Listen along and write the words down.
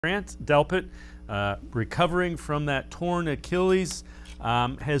Grant Delpit, recovering from that torn Achilles,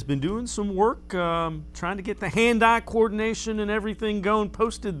 has been doing some work trying to get the hand-eye coordination and everything going.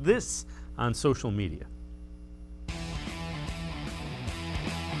 Posted this on social media.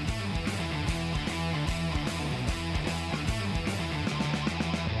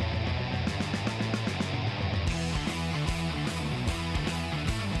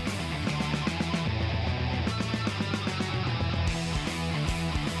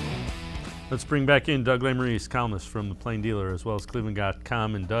 Let's bring back in Doug Lesmerises, columnist from the Plain Dealer, as well as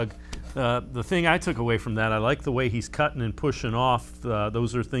cleveland.com. And Doug, the thing I took away from that, I like the way he's cutting and pushing off.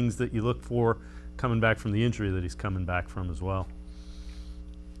 Those are things that you look for coming back from the injury that he's coming back from as well.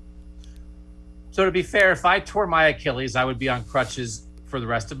 So to be fair, if I tore my Achilles, I would be on crutches for the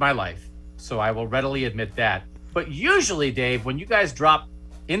rest of my life. So I will readily admit that. But usually, Dave, when you guys drop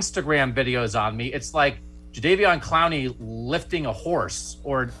Instagram videos on me, it's like Jadeveon Clowney lifting a horse,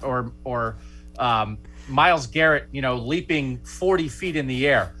 or Myles Garrett, leaping 40 feet in the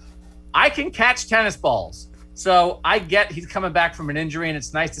air. I can catch tennis balls. So I get he's coming back from an injury, and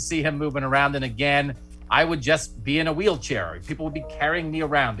it's nice to see him moving around. And again, I would just be in a wheelchair. People would be carrying me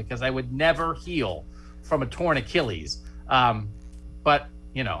around because I would never heal from a torn Achilles. But,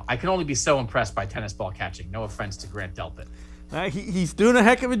 I can only be so impressed by tennis ball catching. No offense to Grant Delpit. He's doing a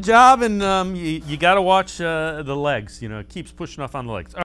heck of a job, and you got to watch the legs. It keeps pushing off on the legs.